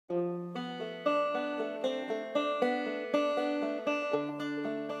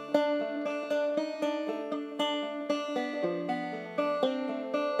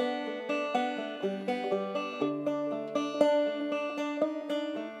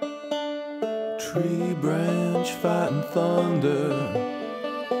Tree branch fighting thunder,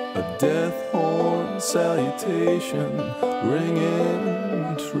 a death horn salutation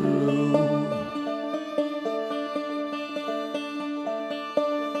ringing true.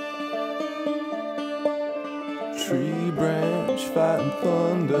 Tree branch fighting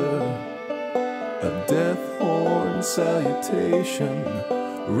thunder, a death horn salutation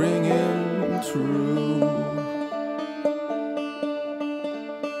ringing true.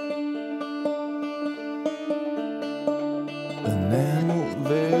 Enamel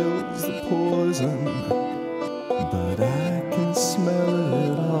veils the poison, but I can smell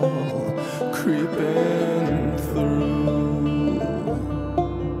it all creeping through.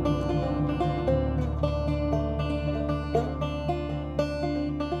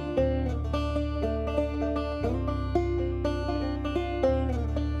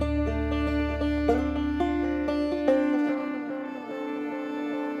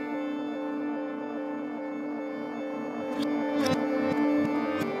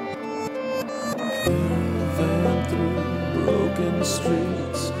 Caravan through broken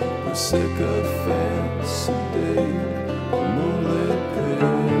streets, the sycophants sedate, the moonlit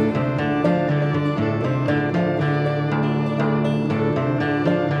pale.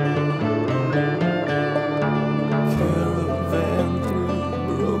 Caravan through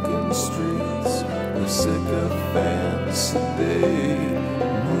broken streets, the sycophants sedate,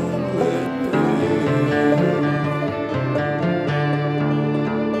 moonlit pale.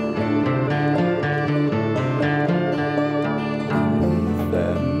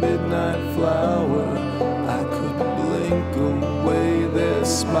 Away their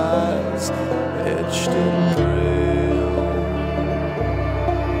smiles etched in brail.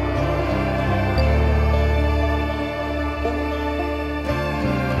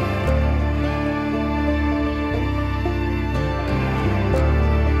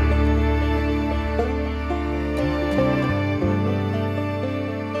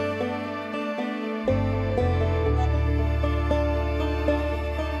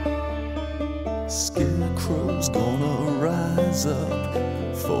 Scarecrow's gonna rise up,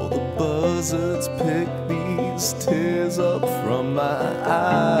 for the buzzards pick these tears up from my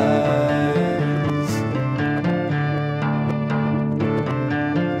eyes.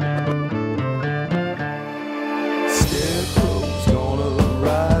 Scarecrow's gonna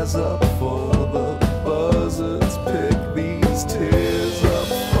rise up, for the buzzards pick these tears up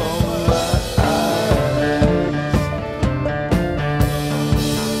from my eyes.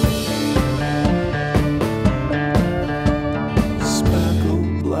 Spackle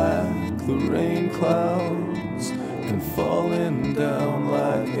black, the rain clouds, and falling down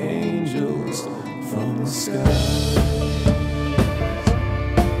like angels from the sky.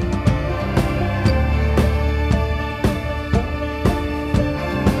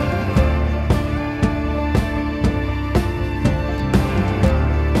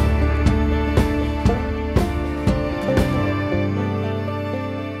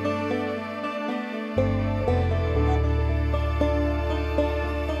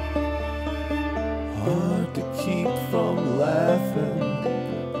 Hard to keep from laughing,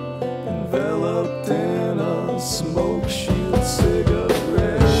 enveloped in a smoke shield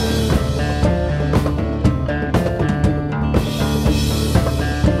cigarette.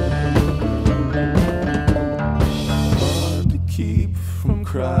 Hard to keep from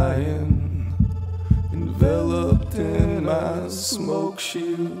crying, enveloped in my smoke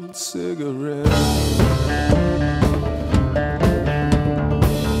shield cigarette.